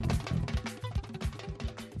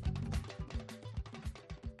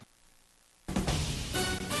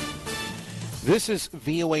This is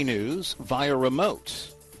VOA News via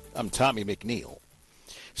remote. I'm Tommy McNeil.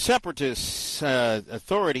 Separatist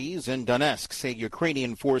authorities in Donetsk say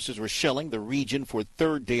Ukrainian forces were shelling the region for a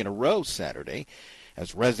third day in a row Saturday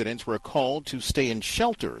as residents were called to stay in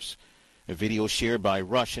shelters. A video shared by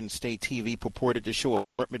Russian state TV purported to show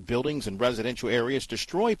apartment buildings and residential areas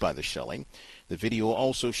destroyed by the shelling. The video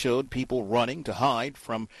also showed people running to hide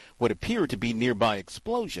from what appeared to be nearby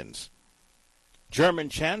explosions. German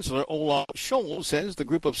Chancellor Olaf Scholz says the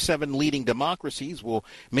group of 7 leading democracies will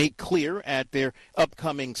make clear at their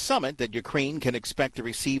upcoming summit that Ukraine can expect to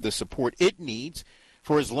receive the support it needs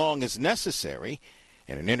for as long as necessary.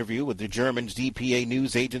 In an interview with the German's DPA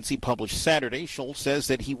news agency published Saturday, Scholz says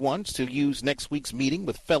that he wants to use next week's meeting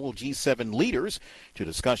with fellow G7 leaders to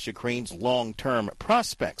discuss Ukraine's long-term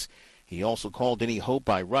prospects. He also called any hope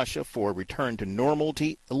by Russia for a return to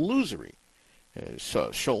normality illusory.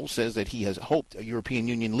 So Scholz says that he has hoped European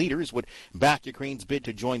Union leaders would back Ukraine's bid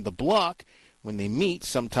to join the bloc when they meet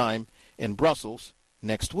sometime in Brussels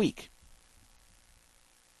next week.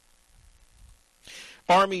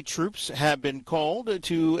 Army troops have been called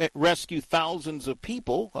to rescue thousands of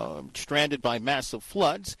people stranded by massive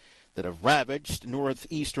floods that have ravaged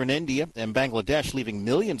northeastern India and Bangladesh, leaving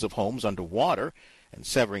millions of homes underwater and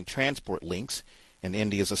severing transport links. In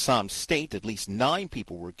India's Assam state, at least 9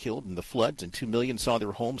 people were killed in the floods and 2 million saw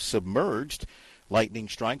their homes submerged. Lightning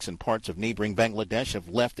strikes in parts of neighboring Bangladesh have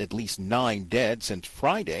left at least 9 dead since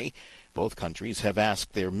Friday. Both countries have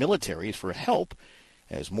asked their militaries for help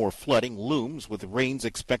as more flooding looms, with rains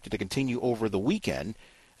expected to continue over the weekend.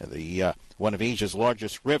 One of Asia's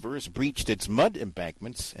largest rivers breached its mud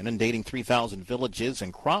embankments, inundating 3,000 villages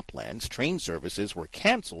and croplands. Train services were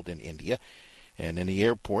canceled in India, and in the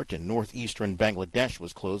airport in northeastern Bangladesh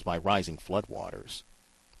was closed by rising floodwaters.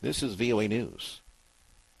 This is VOA News.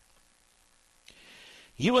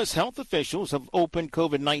 U.S. health officials have opened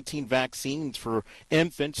COVID-19 vaccines for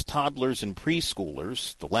infants, toddlers, and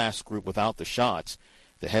preschoolers, the last group without the shots.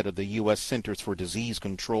 The head of the U.S. Centers for Disease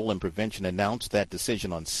Control and Prevention announced that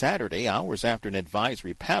decision on Saturday, hours after an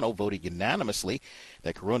advisory panel voted unanimously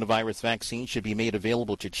that coronavirus vaccines should be made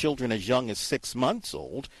available to children as young as 6 months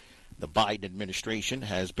old. The Biden administration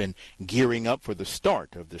has been gearing up for the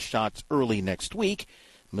start of the shots early next week.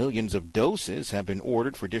 Millions of doses have been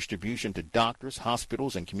ordered for distribution to doctors,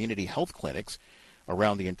 hospitals, and community health clinics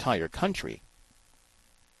around the entire country.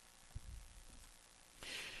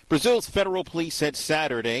 Brazil's federal police said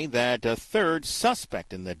Saturday that a third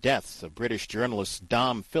suspect in the deaths of British journalist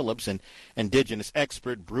Dom Phillips and indigenous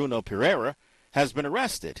expert Bruno Pereira has been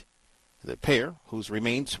arrested. The pair, whose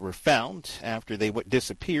remains were found after they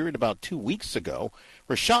disappeared about 2 weeks ago,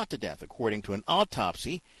 were shot to death, according to an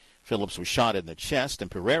autopsy. Phillips was shot in the chest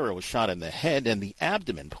and Pereira was shot in the head and the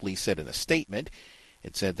abdomen, police said in a statement.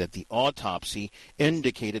 It said that the autopsy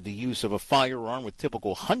indicated the use of a firearm with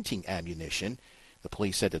typical hunting ammunition. The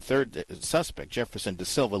police said the third suspect, Jefferson da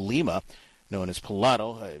Silva Lima, known as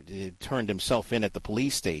Pilato, turned himself in at the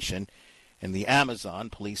police station. In the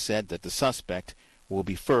Amazon, police said that the suspect will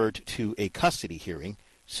be referred to a custody hearing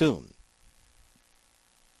soon.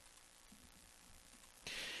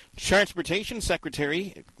 Transportation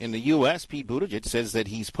Secretary in the U.S., Pete Buttigieg, says that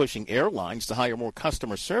he's pushing airlines to hire more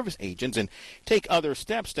customer service agents and take other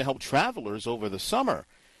steps to help travelers over the summer.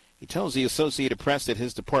 He tells the Associated Press that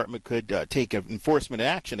his department could take enforcement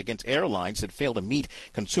action against airlines that fail to meet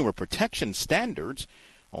consumer protection standards,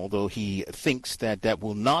 although he thinks that that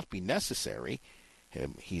will not be necessary.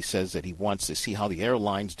 He says that he wants to see how the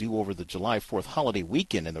airlines do over the July 4th holiday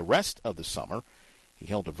weekend and the rest of the summer. He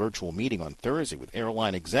held a virtual meeting on Thursday with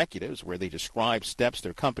airline executives where they described steps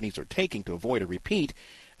their companies are taking to avoid a repeat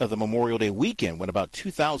of the Memorial Day weekend when about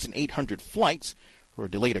 2,800 flights were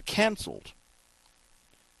delayed or canceled.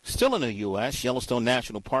 Still in the U.S., Yellowstone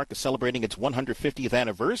National Park is celebrating its 150th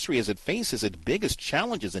anniversary as it faces its biggest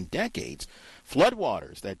challenges in decades.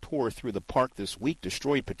 Floodwaters that tore through the park this week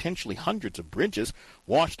destroyed potentially hundreds of bridges,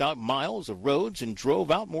 washed out miles of roads, and drove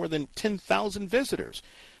out more than 10,000 visitors.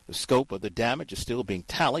 The scope of the damage is still being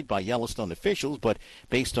tallied by Yellowstone officials, but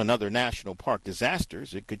based on other national park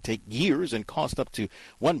disasters, it could take years and cost up to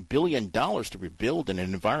 $1 billion to rebuild an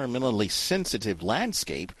environmentally sensitive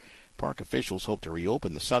landscape. Park officials hope to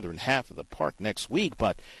reopen the southern half of the park next week,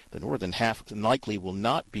 but the northern half likely will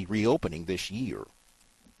not be reopening this year.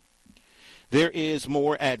 There is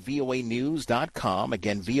more at voanews.com.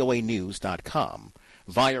 Again, voanews.com.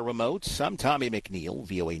 Via remote, I'm Tommy McNeil,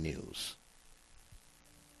 VOA News.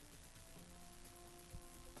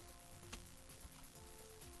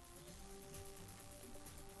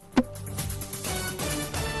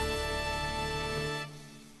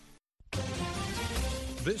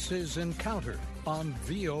 This is Encounter on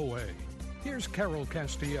VOA. Here's Carol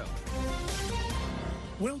Castiel.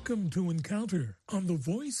 Welcome to Encounter on the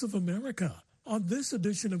Voice of America. On this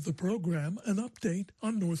edition of the program, an update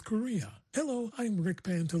on North Korea. Hello, I'm Rick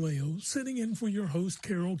Pantaleo, sitting in for your host,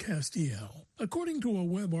 Carol Castiel. According to a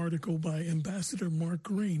web article by Ambassador Mark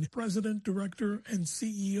Green, President, Director, and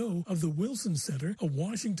CEO of the Wilson Center, a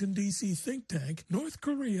Washington, D.C. think tank, North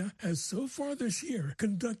Korea has so far this year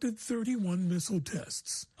conducted 31 missile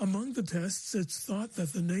tests. Among the tests, it's thought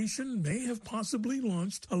that the nation may have possibly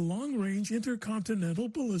launched a long-range intercontinental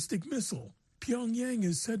ballistic missile. Pyongyang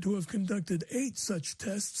is said to have conducted 8 such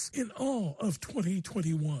tests in all of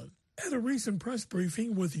 2021. At a recent press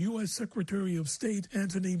briefing with U.S. Secretary of State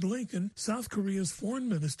Antony Blinken, South Korea's Foreign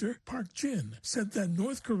Minister Park Jin said that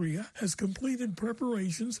North Korea has completed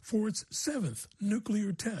preparations for its 7th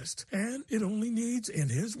nuclear test, and it only needs, in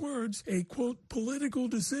his words, a, quote, political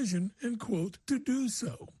decision, end quote, to do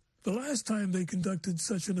so. The last time they conducted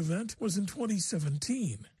such an event was in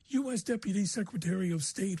 2017. U.S. Deputy Secretary of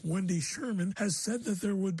State Wendy Sherman has said that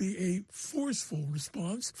there would be a forceful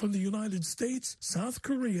response from the United States, South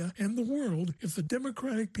Korea, and the world if the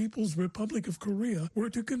Democratic People's Republic of Korea were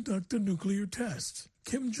to conduct a nuclear test.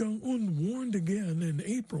 Kim Jong-un warned again in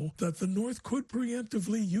April that the North could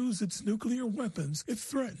preemptively use its nuclear weapons if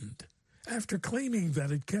threatened. After claiming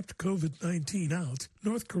that it kept COVID-19 out,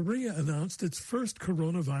 North Korea announced its first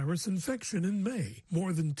coronavirus infection in May,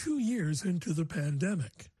 more than 2 years into the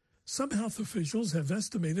pandemic. Some health officials have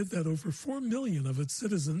estimated that over 4 million of its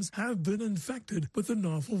citizens have been infected with the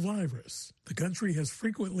novel virus. The country has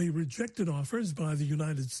frequently rejected offers by the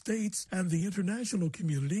United States and the international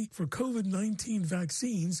community for COVID-19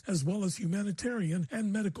 vaccines as well as humanitarian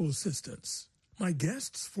and medical assistance. My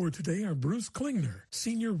guests for today are Bruce Klingner,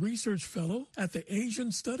 Senior Research Fellow at the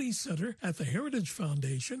Asian Studies Center at the Heritage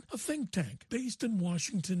Foundation, a think tank based in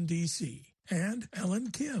Washington, D.C., and Ellen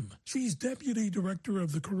Kim. She's Deputy Director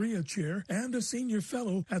of the Korea Chair and a Senior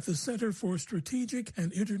Fellow at the Center for Strategic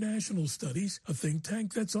and International Studies, a think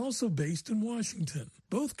tank that's also based in Washington.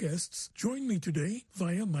 Both guests join me today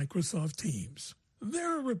via Microsoft Teams.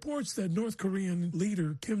 There are reports that North Korean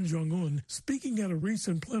leader Kim Jong-un, speaking at a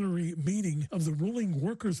recent plenary meeting of the ruling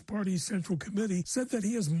Workers' Party Central Committee, said that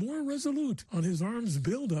he is more resolute on his arms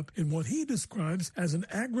buildup in what he describes as an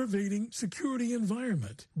aggravating security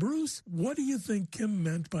environment. Bruce, what do you think Kim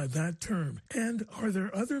meant by that term? And are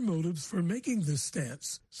there other motives for making this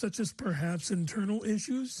stance, such as perhaps internal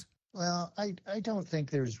issues? Well, I don't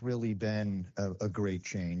think there's really been a great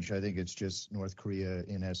change. I think it's just North Korea,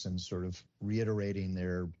 in essence, sort of reiterating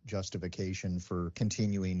their justification for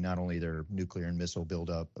continuing not only their nuclear and missile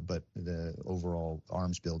buildup, but the overall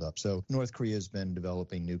arms buildup. So North Korea has been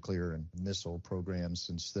developing nuclear and missile programs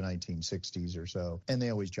since the 1960s or so, and they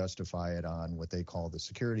always justify it on what they call the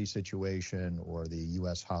security situation or the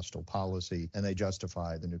U.S. hostile policy, and they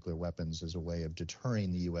justify the nuclear weapons as a way of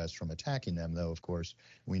deterring the U.S. from attacking them, though, of course,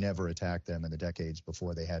 we never attacked them in the decades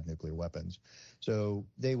before they had nuclear weapons. So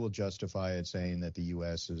they will justify it saying that the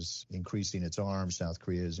U.S. is increasing its arms, South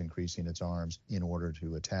Korea is increasing its arms in order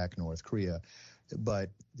to attack North Korea. But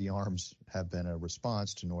the arms have been a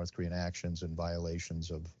response to North Korean actions and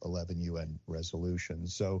violations of 11 UN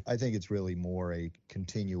resolutions. So I think it's really more a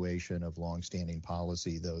continuation of longstanding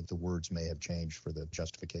policy, though the words may have changed for the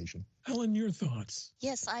justification. Ellen, your thoughts?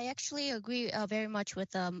 Yes, I actually agree very much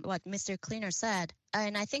with what Mr. Klingner said.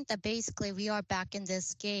 And I think that basically we are back in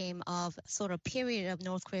this game of sort of period of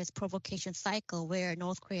North Korea's provocation cycle where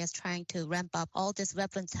North Korea is trying to ramp up all this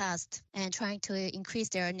weapon tests and trying to increase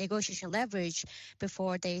their negotiation leverage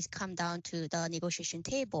before they come down to the negotiation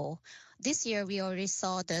table. This year, we already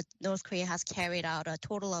saw that North Korea has carried out a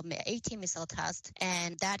total of 18 missile tests,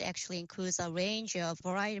 and that actually includes a range of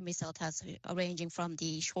variety of missile tests ranging from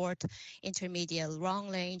the short, intermediate,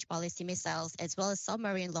 long-range ballistic missiles, as well as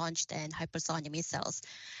submarine-launched and hypersonic missiles.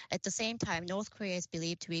 At the same time, North Korea is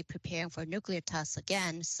believed to be preparing for nuclear tests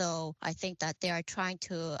again, so I think that they are trying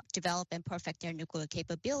to develop and perfect their nuclear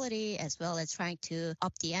capability, as well as trying to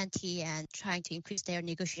up the ante and trying to increase their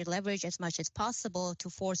negotiated leverage as much as possible to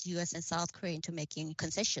force U.S. and South Korea into making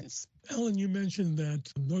concessions. Ellen, you mentioned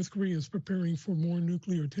that North Korea is preparing for more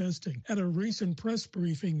nuclear testing. At a recent press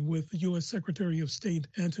briefing with U.S. Secretary of State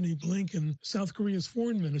Antony Blinken, South Korea's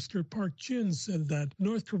Foreign Minister Park Jin said that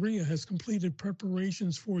North Korea has completed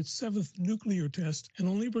preparations for its 7th nuclear test and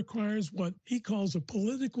only requires what he calls a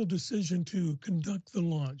political decision to conduct the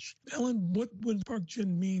launch. Ellen, what would Park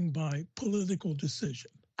Jin mean by political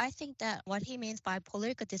decision? I think that what he means by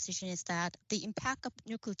political decision is that the impact of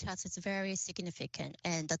nuclear tests is very significant,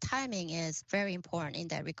 and the timing is very important in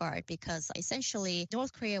that regard, because essentially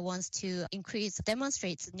North Korea wants to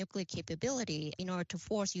demonstrate its nuclear capability in order to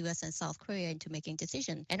force U.S. and South Korea into making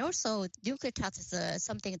decisions. And also, nuclear tests is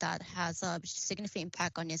something that has a significant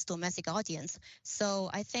impact on its domestic audience. So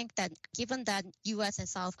I think that given that U.S. and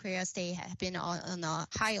South Korea have been on a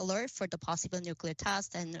high alert for the possible nuclear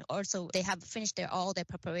test, and also they have finished all their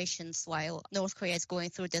preparations while North Korea is going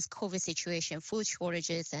through this COVID situation, food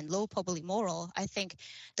shortages, and low public moral, I think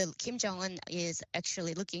the Kim Jong-un is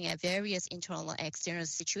actually looking at various internal and external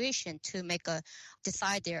situations to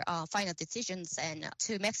decide their final decisions and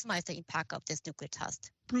to maximize the impact of this nuclear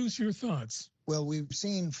test. Bruce, your thoughts? Well, we've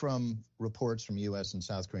seen from reports from U.S. and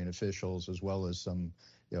South Korean officials, as well as some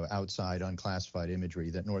outside unclassified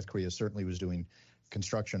imagery, that North Korea certainly was doing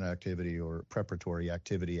construction activity or preparatory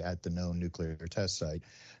activity at the known nuclear test site.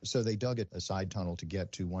 So they dug a side tunnel to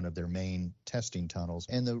get to one of their main testing tunnels.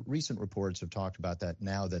 And the recent reports have talked about that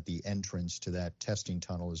now that the entrance to that testing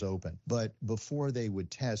tunnel is open. But before they would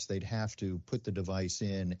test, they'd have to put the device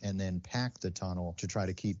in and then pack the tunnel to try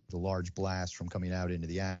to keep the large blast from coming out into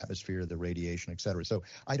the atmosphere, the radiation, et cetera. So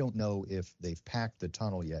I don't know if they've packed the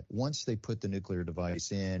tunnel yet. Once they put the nuclear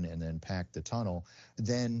device in and then pack the tunnel,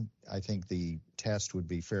 then I think the test would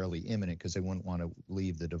be fairly imminent because they wouldn't want to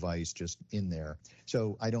leave the device just in there.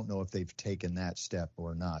 So I don't know if they've taken that step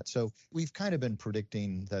or not. So we've kind of been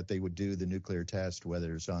predicting that they would do the nuclear test,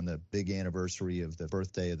 whether it's on the big anniversary of the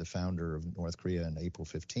birthday of the founder of North Korea on April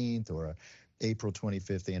 15th or April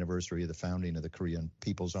 25th anniversary of the founding of the Korean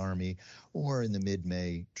People's Army, or in the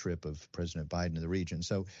mid-May trip of President Biden to the region.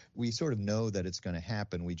 So we sort of know that it's going to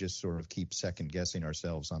happen. We just sort of keep second-guessing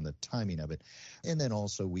ourselves on the timing of it. And then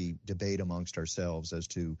also we debate amongst ourselves as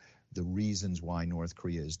to the reasons why North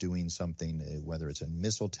Korea is doing something, whether it's a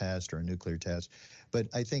missile test or a nuclear test. But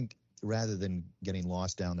I think rather than getting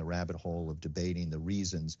lost down the rabbit hole of debating the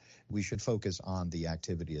reasons, we should focus on the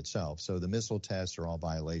activity itself. So the missile tests are all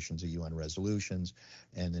violations of UN resolutions,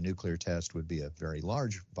 and the nuclear test would be a very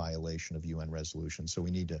large violation of UN resolutions. So we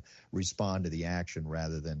need to respond to the action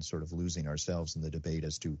rather than sort of losing ourselves in the debate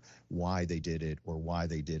as to why they did it or why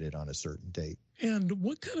they did it on a certain date. And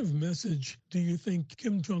what kind of message do you think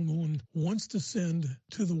Kim Jong-un wants to send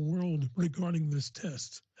to the world regarding this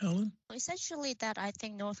test? Helen? Essentially, that I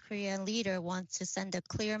think North Korean leader wants to send a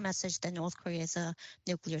clear message that North Korea is a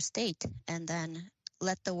nuclear state, and then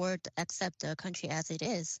let the world accept the country as it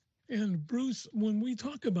is. And Bruce, when we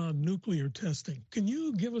talk about nuclear testing, can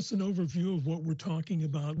you give us an overview of what we're talking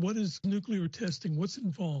about? What is nuclear testing? What's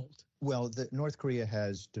involved? Well, North Korea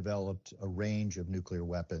has developed a range of nuclear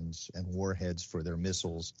weapons and warheads for their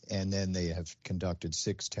missiles, and then they have conducted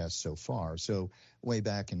 6 tests so far. So way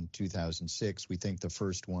back in 2006, we think the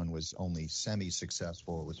first one was only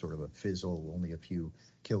semi-successful. It was sort of a fizzle, only a few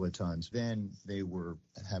kilotons. Then they were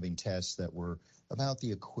having tests that were about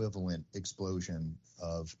the equivalent explosion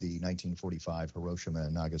of the 1945 Hiroshima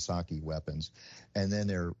and Nagasaki weapons. And then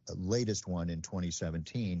their latest one in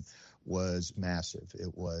 2017 was massive.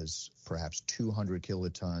 It was perhaps 200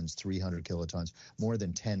 kilotons, 300 kilotons, more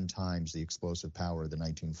than 10 times the explosive power of the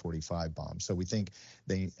 1945 bomb. So we think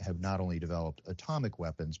they have not only developed atomic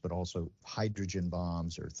weapons, but also hydrogen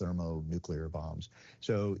bombs or thermonuclear bombs.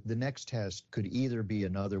 So the next test could either be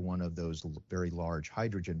another one of those very large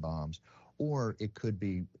hydrogen bombs, or it could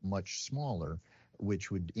be much smaller,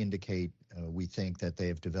 which would indicate, we think, that they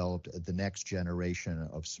have developed the next generation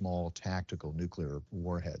of small tactical nuclear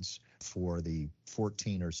warheads for the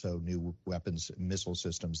 14 or so new weapons missile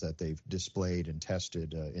systems that they've displayed and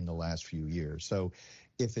tested in the last few years. So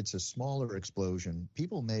if it's a smaller explosion,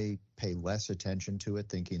 people may pay less attention to it,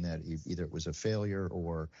 thinking that either it was a failure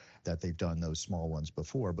or that they've done those small ones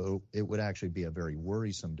before. But it would actually be a very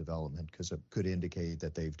worrisome development because it could indicate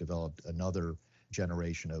that they've developed another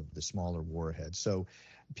generation of the smaller warheads. So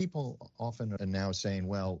people often are now saying,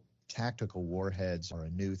 well, tactical warheads are a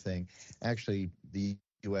new thing. Actually, the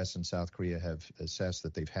U.S. and South Korea have assessed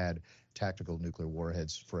that they've had tactical nuclear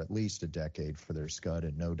warheads for at least a decade for their Scud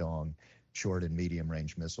and Nodong short and medium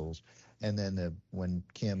range missiles. And then when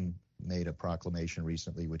Kim made a proclamation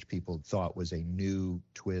recently, which people thought was a new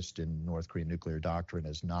twist in North Korean nuclear doctrine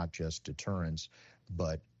as not just deterrence,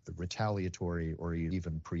 but retaliatory or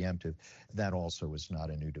even preemptive. That also is not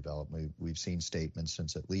a new development. We've seen statements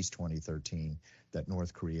since at least 2013 that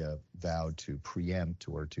North Korea vowed to preempt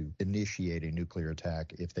or to initiate a nuclear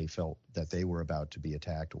attack if they felt that they were about to be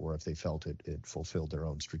attacked or if they felt it fulfilled their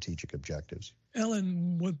own strategic objectives.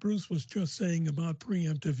 Ellen, what Bruce was just saying about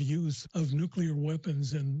preemptive use of nuclear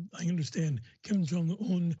weapons, and I understand Kim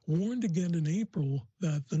Jong-un warned again in April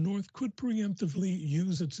that the North could preemptively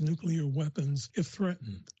use its nuclear weapons if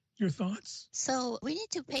threatened. Your thoughts? So we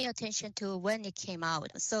need to pay attention to when it came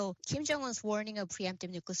out. So Kim Jong-un's warning of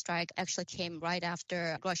preemptive nuclear strike actually came right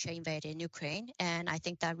after Russia invaded Ukraine. And I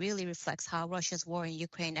think that really reflects how Russia's war in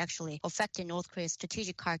Ukraine actually affected North Korea's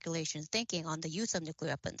strategic calculations thinking on the use of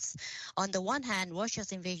nuclear weapons. On the one hand,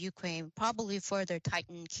 Russia's invasion of Ukraine probably further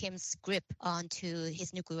tightened Kim's grip onto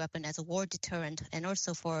his nuclear weapon as a war deterrent and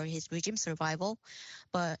also for his regime survival.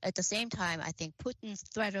 But at the same time, I think Putin's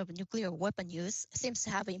threat of nuclear weapon use seems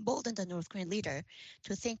to have emboldened the North Korean leader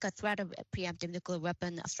to think a threat of preemptive nuclear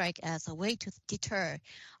weapon strike as a way to deter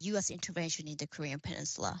U.S. intervention in the Korean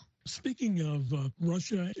Peninsula. Speaking of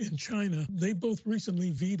Russia and China, they both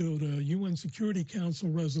recently vetoed a UN Security Council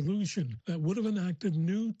resolution that would have enacted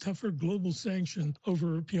new, tougher global sanctions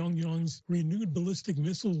over Pyongyang's renewed ballistic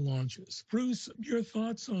missile launches. Bruce, your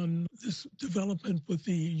thoughts on this development with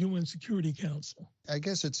the UN Security Council? I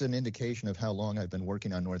guess it's an indication of how long I've been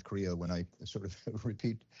working on North Korea when I sort of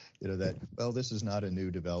repeat, that, well, this is not a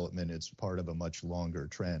new development. It's part of a much longer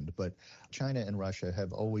trend. But China and Russia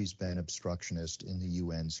have always been obstructionist in the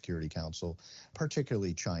UN Security Council,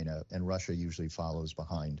 particularly China, and Russia usually follows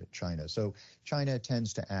behind China. So China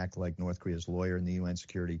tends to act like North Korea's lawyer in the UN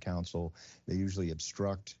Security Council. They usually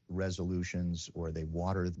obstruct resolutions or they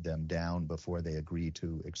water them down before they agree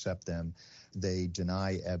to accept them. They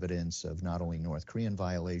deny evidence of not only North Korean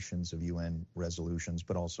violations of UN resolutions,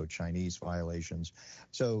 but also Chinese violations.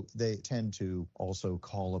 So they tend to also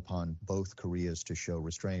call upon both Koreas to show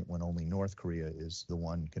restraint when only North Korea is the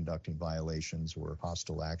one conducting violations or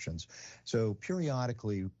hostile actions. So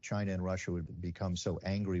periodically, China and Russia would become so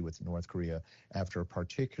angry with North Korea after a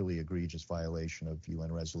particularly egregious violation of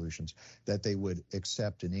UN resolutions that they would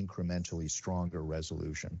accept an incrementally stronger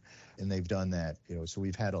resolution. And they've done that, so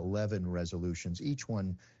we've had 11 resolutions, each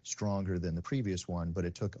one stronger than the previous one, but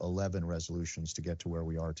it took 11 resolutions to get to where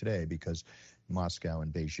we are today because Moscow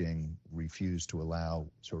and Beijing refused to allow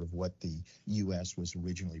sort of what the U.S. was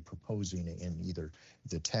originally proposing in either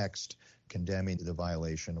the text condemning the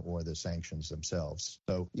violation or the sanctions themselves.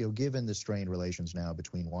 So, given the strained relations now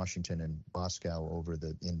between Washington and Moscow over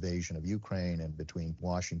the invasion of Ukraine and between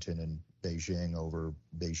Washington and Beijing over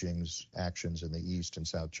Beijing's actions in the East and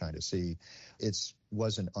South China Sea, it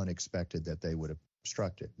wasn't unexpected that they would have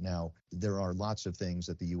obstruct it. Now, there are lots of things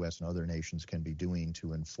that the U.S. and other nations can be doing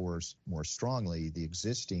to enforce more strongly the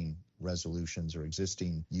existing resolutions or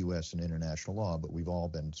existing U.S. and international law, but we've all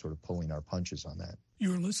been sort of pulling our punches on that.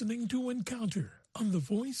 You're listening to Encounter on the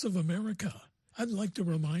Voice of America. I'd like to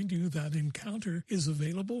remind you that Encounter is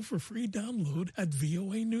available for free download at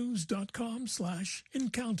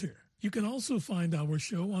voanews.com/encounter. You can also find our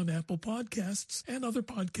show on Apple Podcasts and other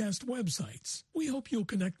podcast websites. We hope you'll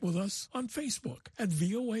connect with us on Facebook at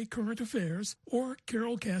VOA Current Affairs or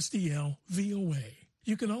Carol Castiel VOA.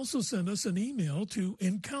 You can also send us an email to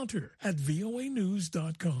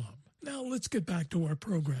encounter@voanews.com. Now let's get back to our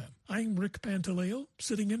program. I'm Rick Pantaleo,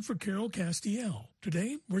 sitting in for Carol Castiel.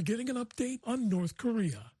 Today, we're getting an update on North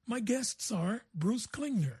Korea. My guests are Bruce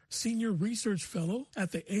Klingner, Senior Research Fellow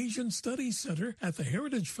at the Asian Studies Center at the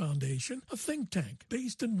Heritage Foundation, a think tank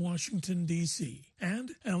based in Washington, D.C.,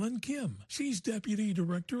 and Ellen Kim. She's Deputy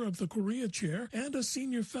Director of the Korea Chair and a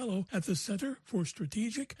Senior Fellow at the Center for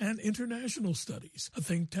Strategic and International Studies, a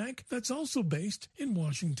think tank that's also based in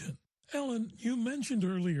Washington. Ellen, you mentioned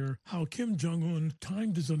earlier how Kim Jong-un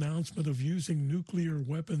timed his announcement of using nuclear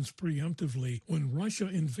weapons preemptively when Russia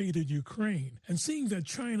invaded Ukraine. And seeing that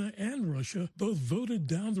China and Russia both voted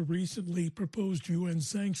down the recently proposed UN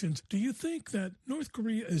sanctions, do you think that North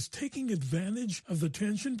Korea is taking advantage of the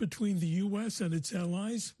tension between the U.S. and its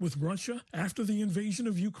allies with Russia after the invasion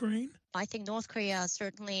of Ukraine? I think North Korea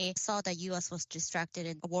certainly saw that U.S. was distracted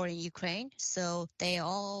in the war in Ukraine, so they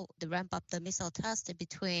all ramp up the missile test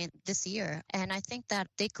between this year. And I think that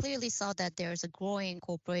they clearly saw that there's a growing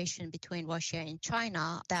cooperation between Russia and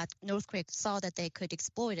China that North Korea saw that they could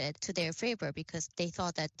exploit it to their favor because they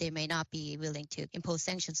thought that they may not be willing to impose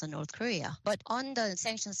sanctions on North Korea. But on the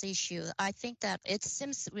sanctions issue, I think that it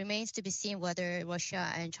remains to be seen whether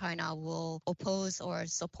Russia and China will oppose or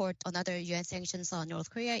support another UN sanctions on North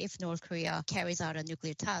Korea if North North Korea carries out a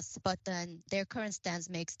nuclear test. But then their current stance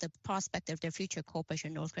makes the prospect of their future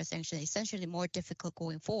cooperation with North Korea sanctions essentially more difficult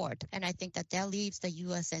going forward. And I think that leaves the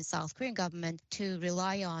U.S. and South Korean government to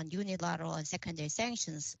rely on unilateral and secondary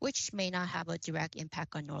sanctions, which may not have a direct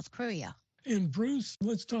impact on North Korea. And Bruce,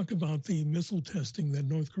 let's talk about the missile testing that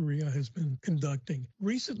North Korea has been conducting.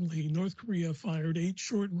 Recently, North Korea fired 8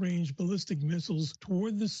 short-range ballistic missiles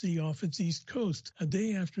toward the sea off its east coast, a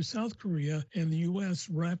day after South Korea and the U.S.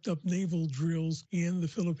 wrapped up naval drills in the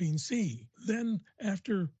Philippine Sea. Then,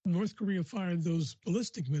 after North Korea fired those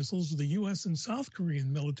ballistic missiles, the U.S. and South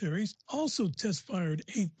Korean militaries also test-fired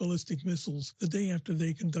 8 ballistic missiles the day after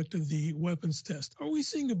they conducted the weapons test. Are we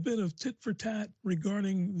seeing a bit of tit-for-tat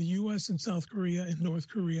regarding the U.S. and South Korea and North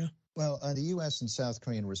Korea? Well, the U.S. and South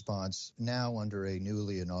Korean response, now under a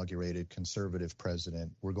newly inaugurated conservative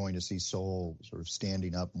president, we're going to see Seoul sort of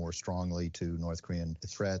standing up more strongly to North Korean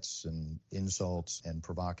threats and insults and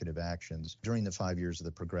provocative actions. During the 5 years of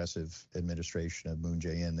the progressive administration of Moon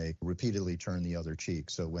Jae-in, they repeatedly turned the other cheek.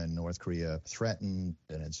 So when North Korea threatened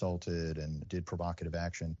and insulted and did provocative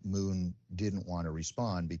action, Moon didn't want to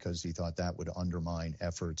respond because he thought that would undermine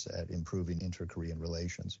efforts at improving inter-Korean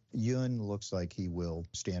relations. Yoon looks like he will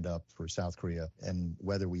stand up for South Korea, and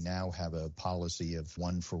whether we now have a policy of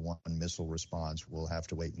one-for-one missile response, we'll have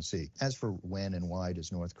to wait and see. As for when and why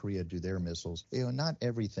does North Korea do their missiles, not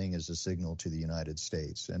everything is a signal to the United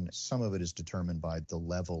States, and some of it is determined by the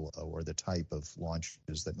level or the type of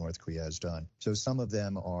launches that North Korea has done. So some of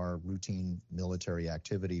them are routine military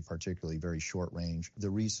activity, particularly very short range.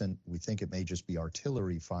 The recent, we think it may just be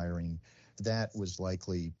artillery firing, that was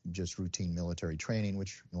likely just routine military training,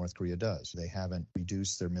 which North Korea does. They haven't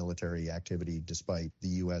reduced their military activity despite the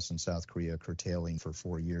U.S. and South Korea curtailing for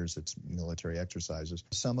 4 years its military exercises.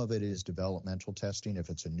 Some of it is developmental testing. If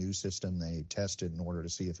it's a new system, they test it in order to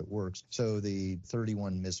see if it works. So the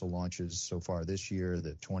 31 missile launches so far this year,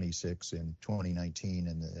 the 26 in 2019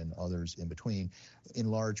 and others in between, in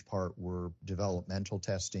large part were developmental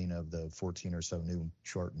testing of the 14 or so new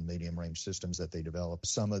short and medium range systems that they developed.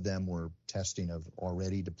 Some of them were testing of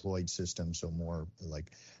already deployed systems, so more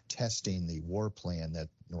like testing the war plan that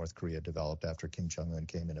North Korea developed after Kim Jong-un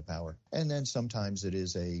came into power. And then sometimes it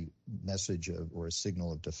is a message or a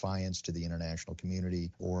signal of defiance to the international community,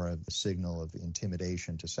 or a signal of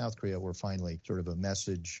intimidation to South Korea, or finally sort of a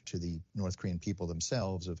message to the North Korean people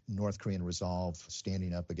themselves of North Korean resolve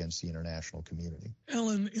standing up against the international community.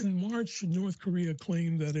 Alan, in March, North Korea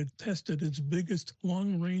claimed that it tested its biggest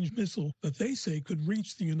long-range missile that they say could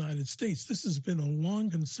reach the United States. This has been a long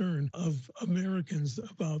concern of Americans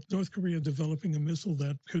about North Korea developing a missile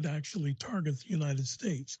that could actually target the United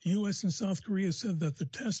States. The U.S. and South Korea said that the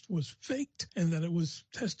test was faked and that it was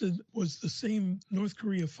the same North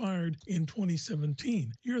Korea fired in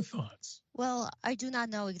 2017. Your thoughts? Well, I do not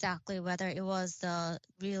know exactly whether it was the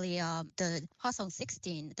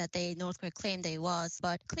Hwasong-16 that North Korea claimed it was,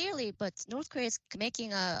 but North Korea is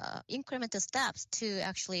making incremental steps to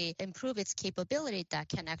actually improve its capability that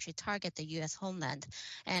can actually target the U.S. homeland.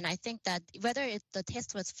 And I think that whether the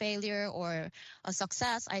test was failure or a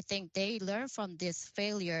success, I think they learn from this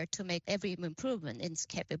failure to make every improvement in its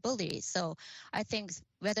capability. So I think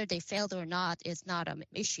whether they failed or not is not an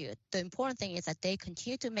issue. The important thing is that they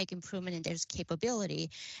continue to make improvement in their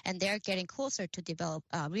capability, and they're getting closer to develop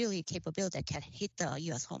really capability that can hit the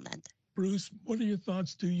U.S. homeland. Bruce, what are your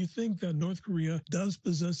thoughts? Do you think that North Korea does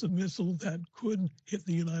possess a missile that could hit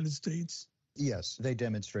the United States? Yes, they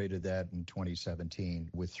demonstrated that in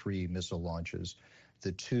 2017 with 3 missile launches.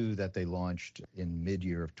 The 2 that they launched in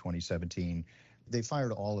mid-year of 2017, they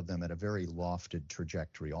fired all of them at a very lofted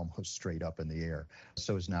trajectory, almost straight up in the air,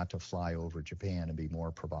 so as not to fly over Japan and be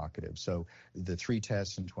more provocative. So the 3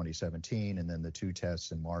 tests in 2017 and then the 2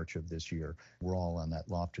 tests in March of this year were all on that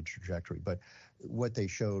lofted trajectory. But what they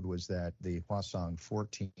showed was that the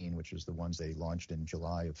Hwasong-14, which is the ones they launched in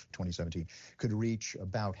July of 2017, could reach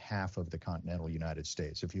about half of the continental United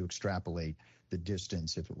States if you extrapolate the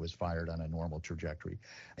distance if it was fired on a normal trajectory.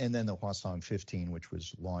 And then the Hwasong-15, which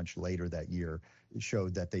was launched later that year,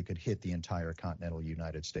 showed that they could hit the entire continental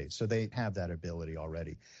United States. So they have that ability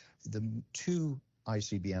already. The 2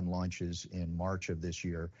 ICBM launches in March of this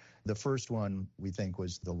year, the first one we think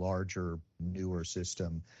was the larger, newer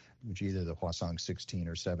system, which either the Hwasong-16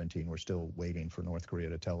 or 17, we're still waiting for North Korea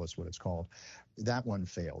to tell us what it's called. That one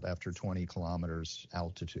failed after 20 kilometers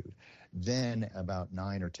altitude. Then about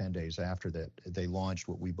 9 or 10 days after that, they launched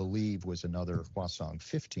what we believe was another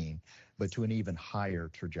Hwasong-15, but to an even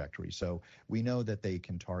higher trajectory. So we know that they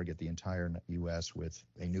can target the entire U.S. with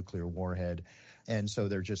a nuclear warhead. And so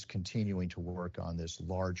they're just continuing to work on this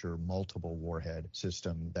larger multiple warhead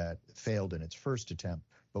system that failed in its first attempt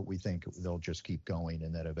but we think they'll just keep going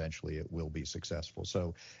and that eventually it will be successful.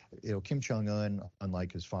 So, Kim Jong-un,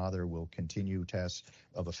 unlike his father, will continue tests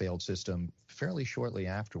of a failed system fairly shortly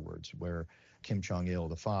afterwards, where Kim Jong-il,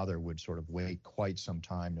 the father, would sort of wait quite some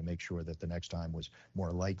time to make sure that the next time was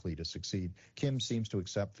more likely to succeed. Kim seems to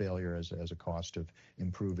accept failure as a cost of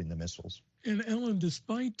improving the missiles. And Ellen,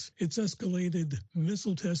 despite its escalated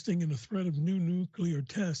missile testing and a threat of new nuclear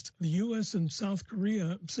tests, the U.S. and South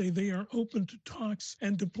Korea say they are open to talks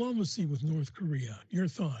and diplomacy with North Korea. Your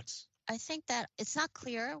thoughts? I think that it's not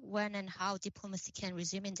clear when and how diplomacy can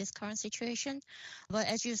resume in this current situation. But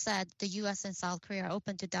as you said, the U.S. and South Korea are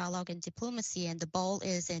open to dialogue and diplomacy, and the ball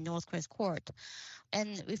is in North Korea's court.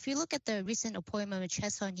 And if you look at the recent appointment of Choi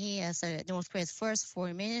Sun-hee as North Korea's first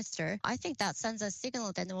foreign minister, I think that sends a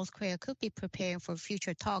signal that North Korea could be preparing for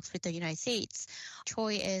future talks with the United States.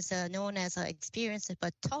 Choi is known as an experienced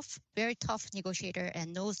but very tough negotiator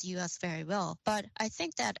and knows the U.S. very well. But I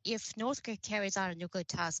think that if North Korea carries out a nuclear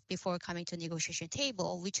test before coming to a negotiation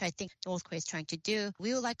table, which I think North Korea is trying to do,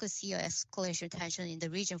 we would likely see an escalation of tension in the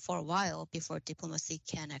region for a while before diplomacy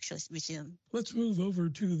can actually resume. Let's move over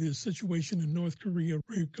to the situation in North Korea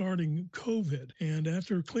regarding COVID. And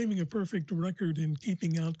after claiming a perfect record in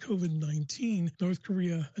keeping out COVID-19, North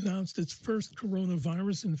Korea announced its first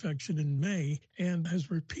coronavirus infection in May and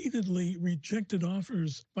has repeatedly rejected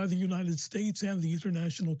offers by the United States and the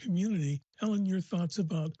international community. Ellen, your thoughts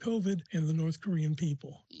about COVID and the North Korean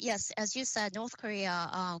people? Yes, as you said, North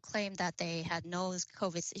Korea claimed that they had no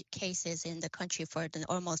COVID cases in the country for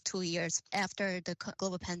almost 2 years after the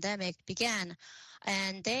global pandemic began.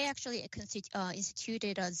 And they actually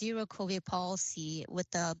instituted a zero COVID policy with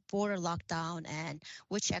the border lockdown, and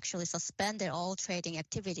which actually suspended all trading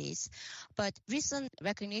activities. But recent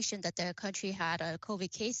recognition that the country had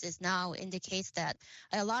COVID cases now indicates that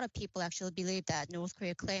a lot of people actually believe that North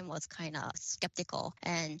Korea claim was kind of skeptical,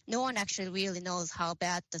 and no one actually really knows how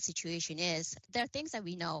bad the situation is. There are things that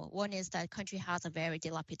we know. One is that the country has a very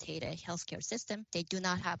dilapidated healthcare system. They do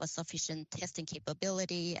not have a sufficient testing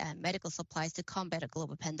capability and medical supplies to combat a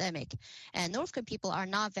global pandemic. And North Korean people are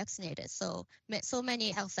not vaccinated. So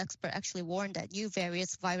many health experts actually warn that new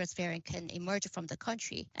virus variant can emerge from the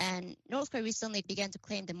country. And North Korea recently began to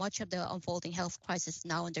claim that much of the unfolding health crisis is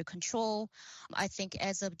now under control. I think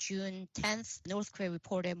as of June 10th, North Korea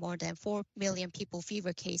reported more than 4 million people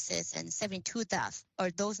fever cases and 72 deaths.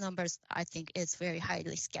 Or those numbers, I think, is very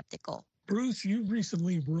highly skeptical. Bruce, you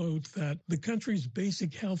recently wrote that the country's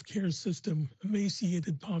basic health care system,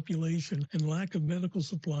 emaciated population, and lack of medical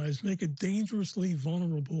supplies make it dangerously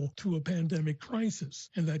vulnerable to a pandemic crisis,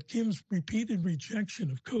 and that Kim's repeated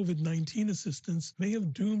rejection of COVID-19 assistance may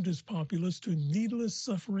have doomed his populace to needless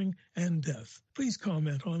suffering and death. Please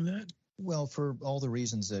comment on that. Well, for all the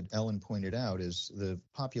reasons that Ellen pointed out, is the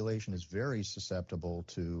population is very susceptible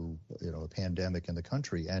to, a pandemic in the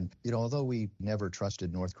country. And, although we never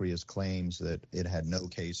trusted North Korea's claims that it had no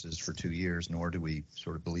cases for 2 years, nor do we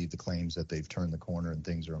sort of believe the claims that they've turned the corner and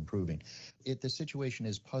things are improving, the situation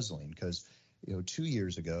is puzzling because 2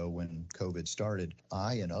 years ago when COVID started,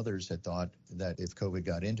 I and others had thought that if COVID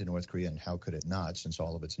got into North Korea, and how could it not, since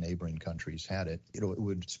all of its neighboring countries had it, it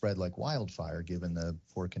would spread like wildfire given the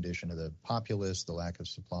poor condition of the populace, the lack of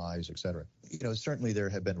supplies, et cetera. Certainly there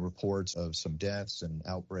have been reports of some deaths and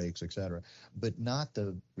outbreaks, et cetera, but not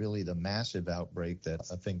the massive outbreak that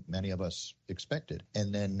I think many of us expected.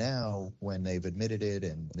 And then now when they've admitted it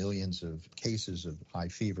and millions of cases of high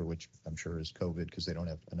fever, which I'm sure is COVID because they don't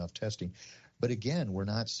have enough testing, but again, we're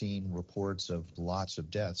not seeing reports of lots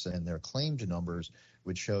of deaths, and their claimed numbers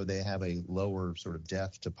would show they have a lower sort of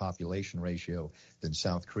death to population ratio than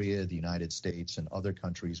South Korea, the United States, and other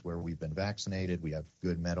countries where we've been vaccinated. We have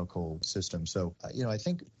good medical systems. So, I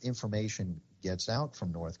think information gets out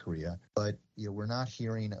from North Korea, but we're not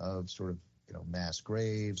hearing of sort of mass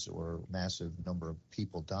graves or massive number of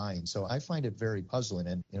people dying. So I find it very puzzling,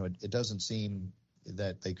 and it doesn't seem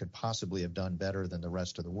that they could possibly have done better than the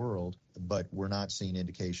rest of the world, but we're not seeing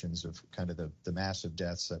indications of kind of the massive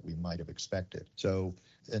deaths that we might have expected. So,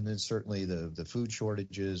 and then certainly the food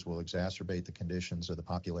shortages will exacerbate the conditions of the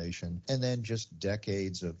population. And then just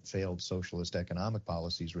decades of failed socialist economic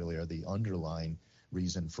policies really are the underlying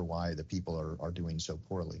reason for why the people are doing so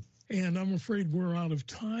poorly. And I'm afraid we're out of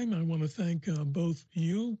time. I want to thank both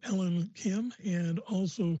you, Ellen Kim, and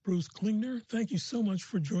also Bruce Klingner. Thank you so much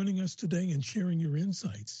for joining us today and sharing your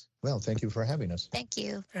insights. Well, thank you for having us. Thank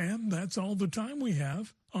you. And that's all the time we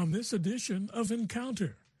have on this edition of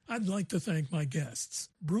Encounter. I'd like to thank my guests,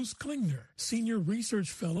 Bruce Klingner, Senior Research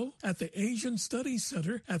Fellow at the Asian Studies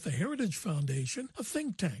Center at the Heritage Foundation, a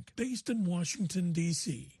think tank based in Washington,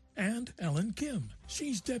 D.C., and Ellen Kim.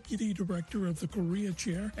 She's Deputy Director of the Korea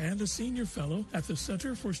Chair and a Senior Fellow at the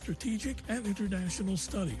Center for Strategic and International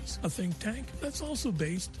Studies, a think tank that's also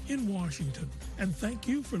based in Washington. And thank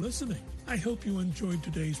you for listening. I hope you enjoyed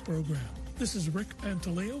today's program. This is Rick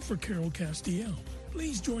Pantaleo for Carol Castiel.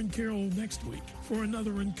 Please join Carol next week for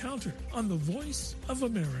another encounter on The Voice of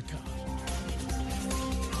America.